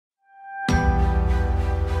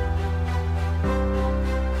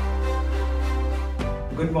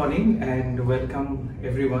Good morning and welcome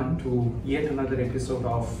everyone to yet another episode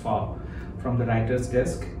of From the Writer's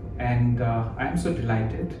Desk. And I'm so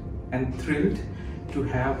delighted and thrilled to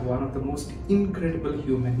have one of the most incredible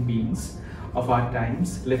human beings of our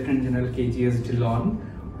times, Lieutenant General KGS Dhillon,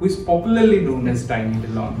 who is popularly known as Tiny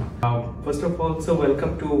Dhillon. First of all, so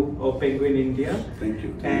welcome to Penguin India. Thank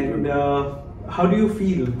you. And how do you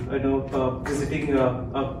feel, visiting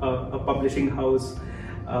a publishing house?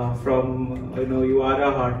 You are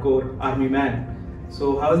a hardcore army man.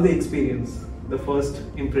 So how was the experience, the first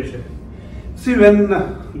impression? See, when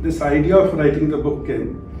this idea of writing the book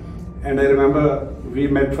came, and I remember we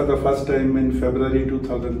met for the first time in February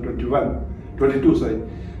 22, sorry.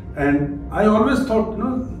 And I always thought,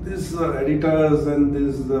 these editors and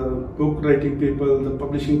these book writing people, the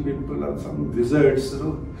publishing people are some wizards,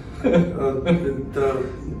 with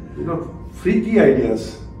freaky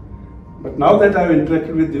ideas. But now that I've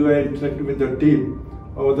interacted with you, I interacted with the team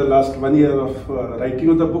over the last 1 year of writing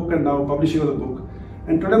of the book and now publishing of the book.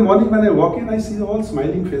 And today morning when I walk in, I see all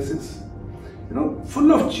smiling faces,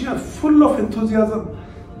 full of cheer, full of enthusiasm.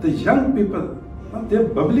 The young people, they're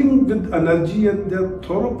bubbling with energy and they're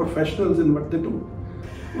thorough professionals in what they do.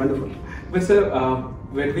 Wonderful. But sir,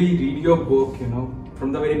 when we read your book,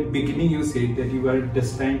 from the very beginning you said that you were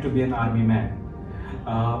destined to be an army man.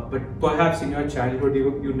 But perhaps in your childhood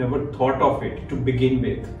you never thought of it to begin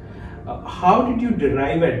with. How did you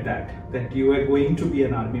derive at that you were going to be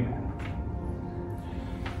an army man?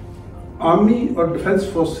 Army or defense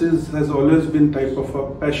forces has always been type of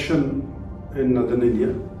a passion in northern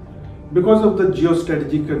India because of the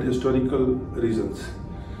geostrategic and historical reasons.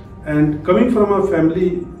 And coming from a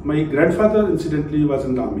family, my grandfather incidentally was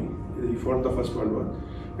in the army. He fought the First World War.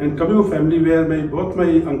 And coming from a family where both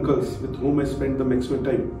my uncles with whom I spent the maximum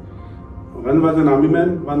time, one was an army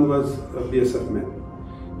man, one was a BSF man.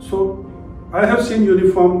 So I have seen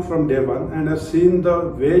uniform from day one and I've seen the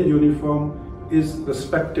way uniform is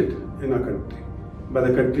respected in our country by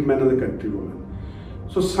the countryman and the countrywoman.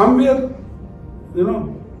 So somewhere,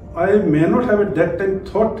 I may not have at that time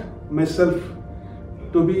thought myself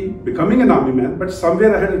to be becoming an army man, but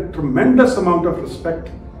somewhere I had a tremendous amount of respect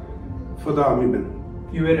for the army men.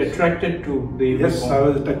 You were attracted to the uniform? Yes, I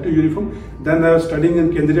was attracted to uniform. Then I was studying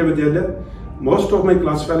in Kendriya Vidyalaya. Most of my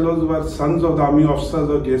class fellows were sons of the army officers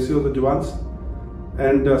or JC or the Jawans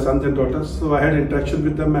and sons and daughters. So I had interaction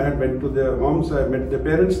with them. I had went to their homes. I met their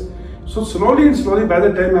parents. So slowly and slowly, by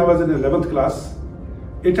the time I was in 11th class,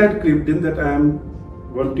 it had creeped in that I am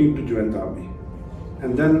wanting to join the army.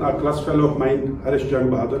 And then a class fellow of mine, Harish Jang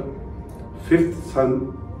Bahadur, fifth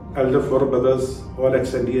son, elder 4 brothers, all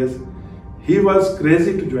ex-NDAs, he was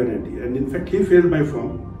crazy to join NDA, and in fact he failed my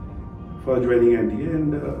form for joining NDA,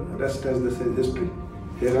 and rest as they say history.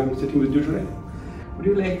 Here I am sitting with you today. Would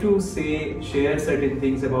you like to share certain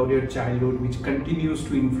things about your childhood which continues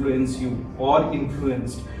to influence you or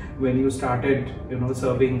influenced when you started,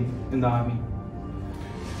 serving in the army?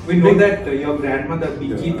 We know that your grandmother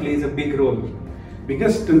BG plays a big role.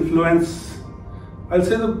 Biggest influence, I'll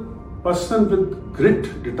say the person with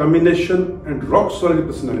grit, determination and rock solid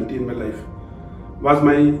personality in my life was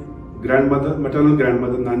my grandmother, maternal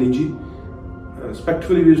grandmother Nani ji.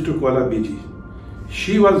 Respectfully we used to call her BG.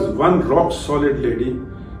 She was one rock solid lady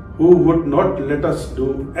who would not let us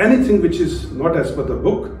do anything which is not as per the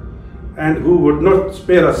book, and who would not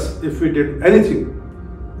spare us if we did anything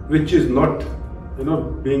which is not,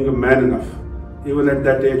 being a man enough, even at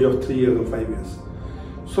that age of 3 years or 5 years.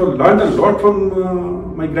 So learned a lot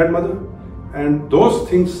from my grandmother, and those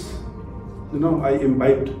things, I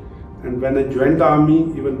imbibed. And when I joined the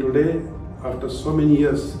army, even today, after so many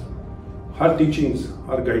years, her teachings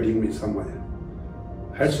are guiding me somewhere.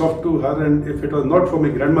 Hats off to her, and if it was not for my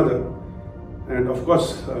grandmother, and of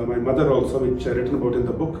course my mother also, which I written about in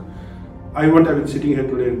the book, I wouldn't have been sitting here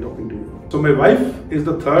today and talking to you. So my wife is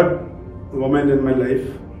the third woman in my life,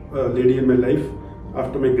 lady in my life,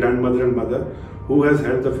 after my grandmother and mother, who has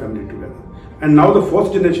held the family together. And now the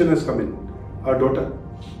fourth generation has come in, our daughter.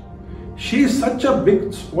 She is such a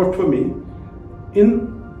big support for me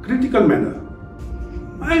in critical manner.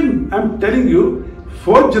 I'm telling you,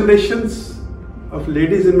 4 generations of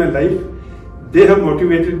ladies in my life, they have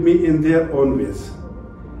motivated me in their own ways.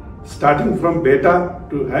 Starting from beta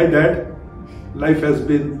to hi dad, life has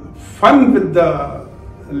been fun with the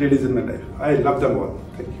ladies in my life. I love them all.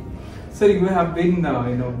 Thank you. So you have been,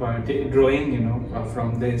 drawing,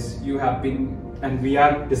 from this. You have been, and we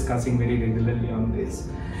are discussing very regularly on this.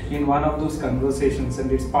 In one of those conversations,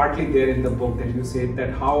 and it's partly there in the book, that you said that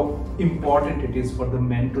how important it is for the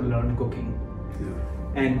men to learn cooking.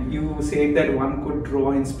 Yeah. And you said that one could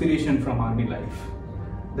draw inspiration from army life.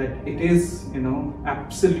 that it is,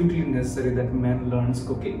 absolutely necessary that men learns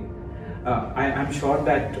cooking. I'm sure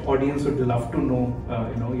that audience would love to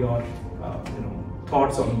know, your,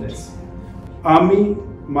 thoughts on this. Army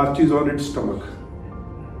marches on its stomach.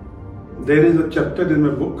 There is a chapter in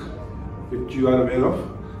my book, which you are aware of,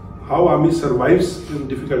 how army survives in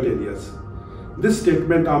difficult areas. This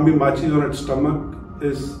statement, army marches on its stomach,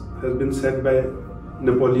 has been said by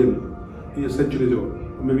Napoleon centuries ago,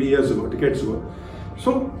 maybe years ago, decades ago.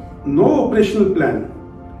 So, no operational plan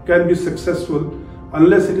can be successful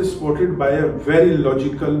unless it is supported by a very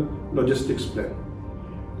logical logistics plan.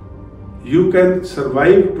 You can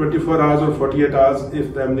survive 24 hours or 48 hours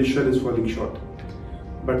if the ammunition is falling short.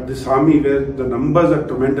 But this army, where the numbers are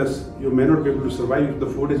tremendous, you may not be able to survive if the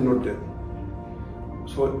food is not there.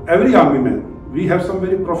 So every army man, we have some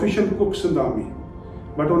very proficient cooks in the army,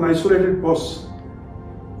 but on isolated posts,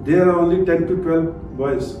 there are only 10 to 12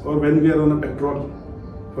 boys, or when we are on a patrol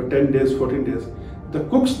for 10 days, 14 days, the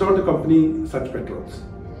cooks don't accompany such patrols.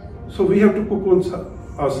 So we have to cook on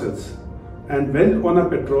ourselves. And when on a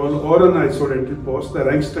patrol or an isolated post, the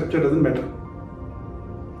rank structure doesn't matter.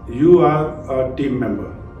 You are a team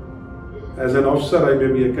member. As an officer, I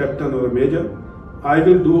may be a captain or a major. I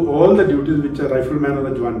will do all the duties which a rifleman or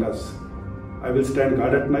a Jawan does. I will stand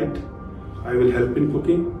guard at night. I will help in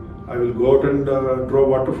cooking. I will go out and draw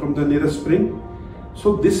water from the nearest spring.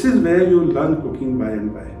 So this is where you learn cooking by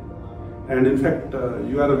and by. And in fact,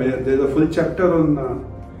 you are aware, there is a full chapter on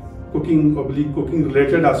cooking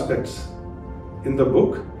related aspects in the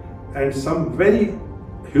book, and some very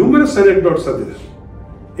humorous anecdotes are there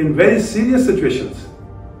in very serious situations.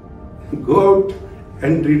 Go out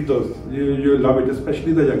and read those. You love it,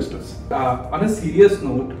 especially the youngsters. On a serious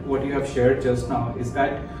note, what you have shared just now is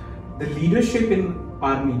that the leadership in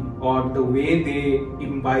army, or the way they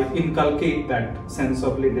inculcate that sense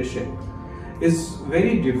of leadership, is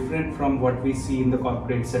very different from what we see in the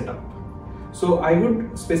corporate setup. So I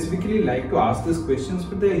would specifically like to ask these questions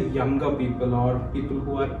for the younger people, or people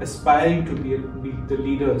who are aspiring to be the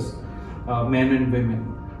leaders, men and women.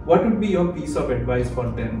 What would be your piece of advice for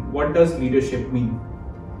them? What does leadership mean?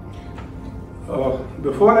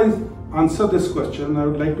 Before I answer this question, I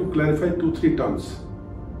would like to clarify 2-3 terms.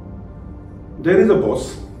 There is a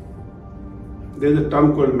boss, there is a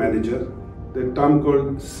term called manager, there is a term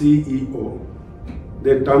called CEO,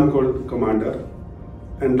 there is a term called commander,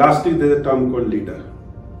 and lastly there is a term called leader.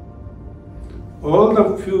 All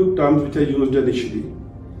the few terms which I used initially,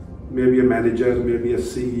 maybe a manager, maybe a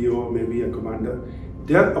CEO, maybe a commander,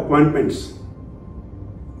 they are appointments.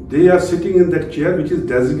 They are sitting in that chair which is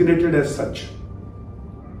designated as such.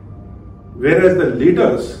 Whereas the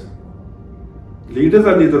leaders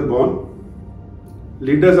are neither born,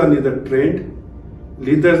 leaders are neither trained,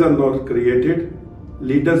 leaders are not created,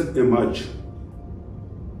 leaders emerge.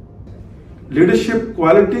 Leadership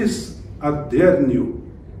qualities are there in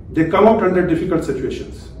you. They come out under difficult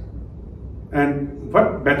situations. And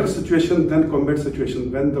what better situation than combat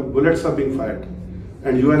situation when the bullets are being fired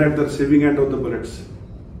and you are at the receiving end of the bullets.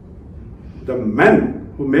 The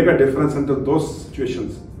men who make a difference under those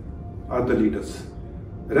situations are the leaders.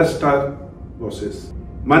 The rest are bosses.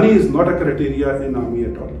 Money is not a criteria in army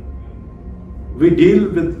at all. We deal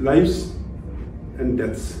with lives and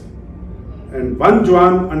deaths. And one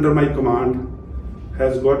Jawan under my command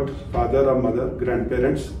has got father or mother,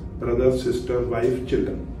 grandparents, brother, sister, wife,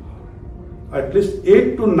 children. At least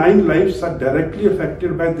 8 to 9 lives are directly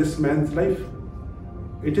affected by this man's life.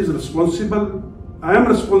 It is responsible, I am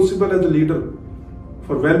responsible as a leader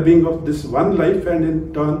for well-being of this one life and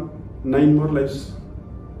in turn 9 more lives.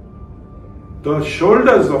 The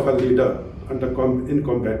shoulders of a leader in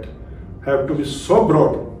combat have to be so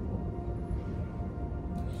broad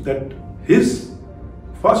that his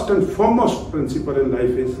first and foremost principle in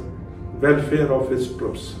life is welfare of his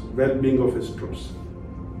troops, well-being of his troops.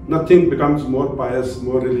 Nothing becomes more pious,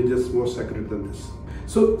 more religious, more sacred than this.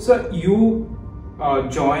 So, sir, you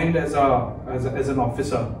joined as an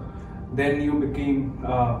officer, then you became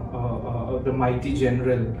the mighty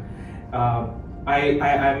general. I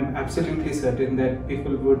am absolutely certain that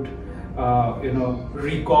people would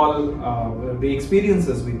recall the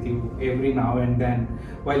experiences with you every now and then.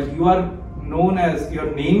 While you are known as,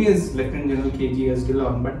 your name is Lieutenant General KGS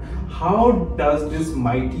Dhillon, but how does this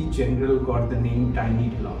mighty general got the name Tiny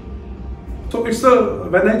Dhillon? So it's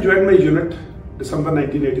when I joined my unit, December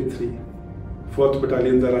 1983, 4th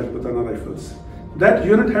Battalion, the Rajputana Rifles. That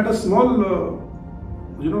unit had a small,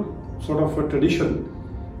 sort of a tradition,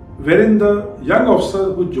 wherein the young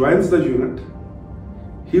officer who joins the unit,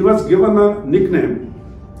 he was given a nickname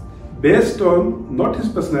based on not his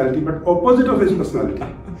personality but opposite of his personality.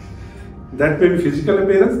 That may be physical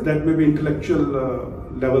appearance, that may be intellectual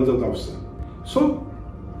levels of the officer. So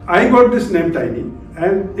I got this name Tiny,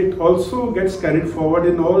 and it also gets carried forward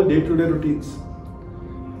in all day-to-day routines.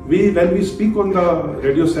 When we speak on the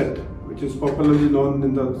radio set, which is popularly known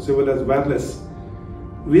in the civil as wireless,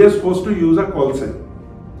 we are supposed to use a call sign,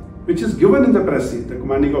 which is given in the press sheet, the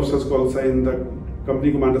commanding officer's call sign, the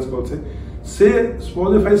company commander's call sign.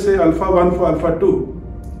 Suppose if I say Alpha 1 for Alpha 2,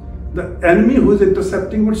 the enemy who is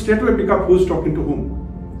intercepting would straight away pick up who is talking to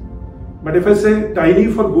whom. But if I say Tiny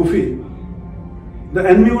for Goofy, the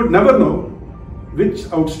enemy would never know which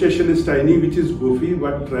outstation is Tiny, which is Goofy,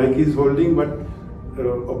 what rank he is holding, what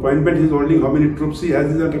appointment he is holding, how many troops he has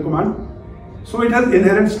under command. So it has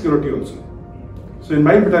inherent security also. So in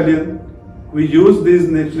my battalion, we use these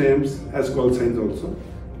nicknames as call signs also.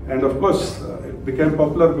 And of course, it became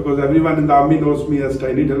popular because everyone in the army knows me as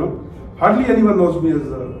Tiny Dhillon. Hardly anyone knows me as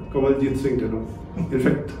Kamaljeet Singh Dhillon. In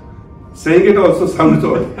fact, saying it also sounds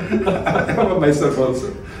odd. Myself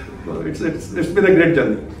also. So it's been a great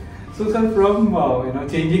journey. So sir, from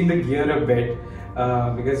changing the gear a bit,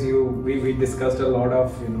 because we discussed a lot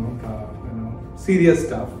of serious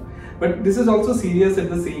stuff, but this is also serious at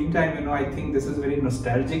the same time. I think this is very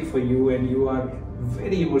nostalgic for you, and you are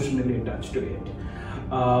very emotionally attached to it.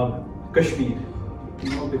 Kashmir,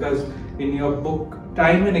 because in your book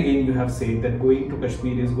time and again you have said that going to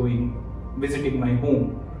Kashmir is visiting my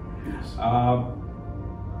home. Yes.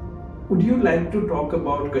 Would you like to talk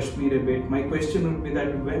about Kashmir a bit? My question would be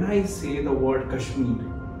that when I say the word Kashmir,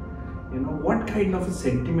 what kind of a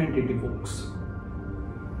sentiment it evokes?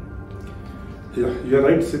 Yeah, you're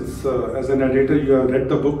right. Since as an editor you have read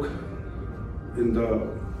the book in the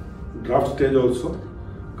draft stage also,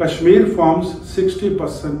 Kashmir forms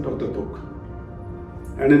 60% of the book.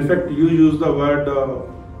 And in fact, you use the word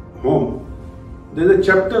home. There is a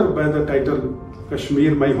chapter by the title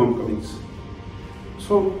Kashmir, My Homecomings.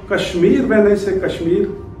 So Kashmir, when I say Kashmir,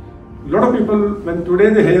 a lot of people, when today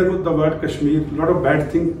they hear the word Kashmir, a lot of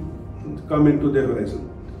bad things come into their horizon.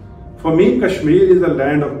 For me, Kashmir is a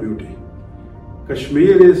land of beauty.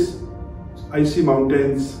 Kashmir is icy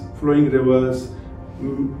mountains, flowing rivers,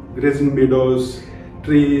 grazing meadows,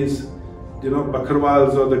 trees,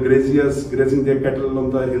 bakarwals or the graziers grazing their cattle on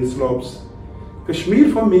the hill slopes.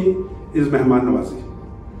 Kashmir for me is Mehman Nawazi.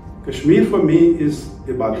 Kashmir for me is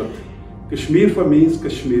Ibadat. Kashmir for me is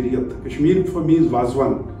Kashmiriyat. Kashmir for me is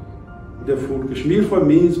Wazwan, their food. Kashmir for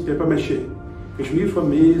me is paper mache. Kashmir for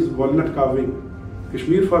me is walnut carving.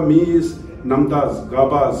 Kashmir for me is namdas,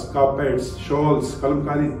 gabas, carpets, shawls,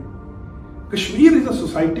 kalamkari. Kashmir is a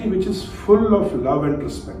society which is full of love and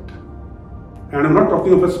respect. And I'm not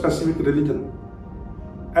talking of a specific religion.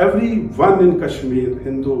 Everyone in Kashmir,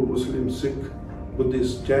 Hindu, Muslim, Sikh,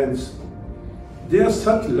 Buddhist, Jains, they are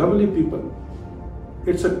such lovely people.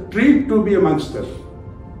 It's a treat to be amongst them.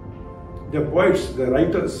 They're poets, they're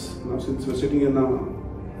writers. Now, since we're sitting in a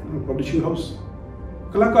publishing house,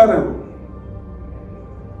 kalakar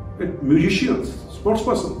hai, musicians,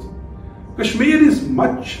 sportspersons. Kashmir is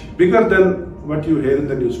much bigger than what you hear in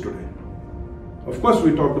the news today. Of course,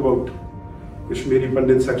 we talked about Kashmiri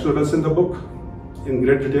Pandit's exodus in the book in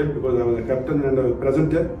great detail because I was a captain and I was present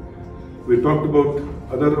there. We talked about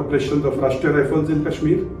other operations of Rashtriya Rifles in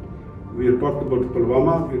Kashmir. We talked about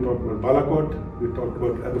Pulwama, we talked about Balakot, we talked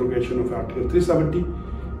about abrogation of Article 370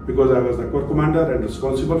 because I was the corps commander and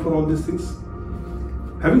responsible for all these things.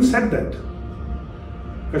 Having said that,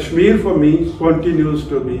 Kashmir for me continues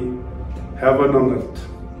to be heaven on earth,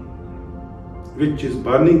 which is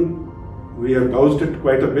burning. We have doused it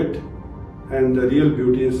quite a bit and the real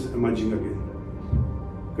beauty is emerging again.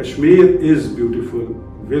 Kashmir is beautiful,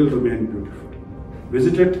 will remain beautiful.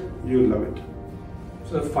 Visit it, you will love it.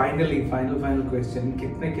 So finally, final question.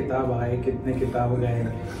 Kitne kitab aaye, kitne kitab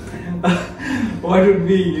gaye. What would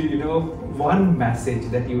be, one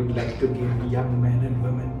message that you would like to give young men and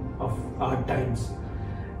women of our times,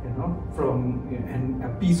 and a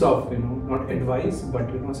piece of, not advice, but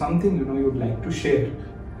something you would like to share,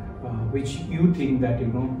 which you think that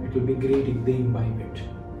it will be great if they imbibe it.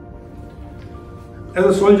 As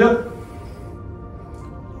a soldier,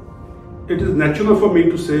 it is natural for me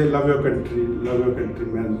to say, love your country, love your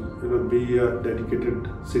countrymen, be a dedicated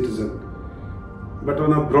citizen. But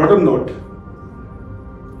on a broader note,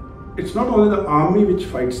 it's not only the army which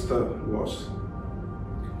fights the wars.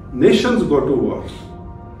 Nations go to war.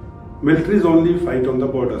 Militaries only fight on the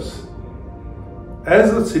borders.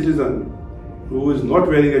 As a citizen who is not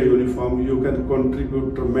wearing a uniform, you can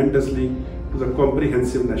contribute tremendously to the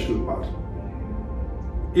comprehensive national power.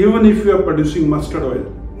 Even if you are producing mustard oil,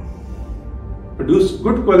 produce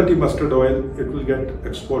good quality mustard oil. It will get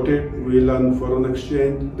exported. We will earn foreign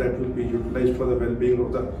exchange that will be utilized for the well-being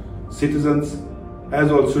of the citizens,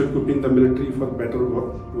 as also equipping the military for better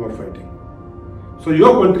war fighting. So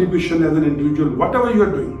your contribution as an individual, whatever you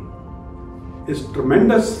are doing, is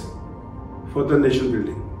tremendous for the nation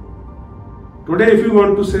building. Today, if you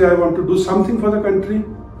want to say, I want to do something for the country,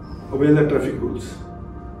 obey the traffic rules.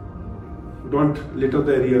 Don't litter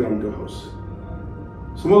the area around your house.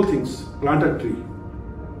 Small things, plant a tree.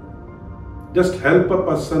 Just help a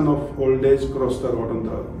person of old age cross the road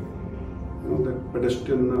on the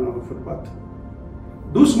pedestrian footpath.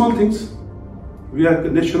 Do small things. We are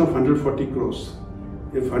a nation of 140 crores.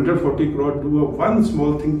 If 140 crores do one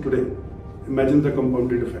small thing today, imagine the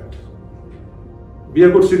compounded effect. Be a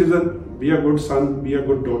good citizen, be a good son, be a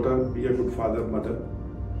good daughter, be a good father, mother.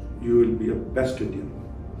 You will be a best Indian.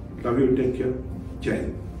 Love you, take care. Jai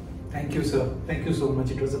Hind. Thank you, sir. Thank you so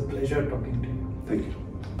much. It was a pleasure talking to you. Thank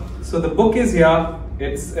you. So the book is here.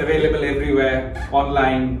 It's available everywhere,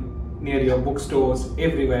 online, near your bookstores,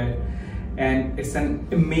 everywhere. And it's an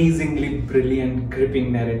amazingly brilliant,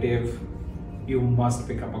 gripping narrative. You must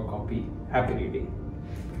pick up a copy. Happy reading.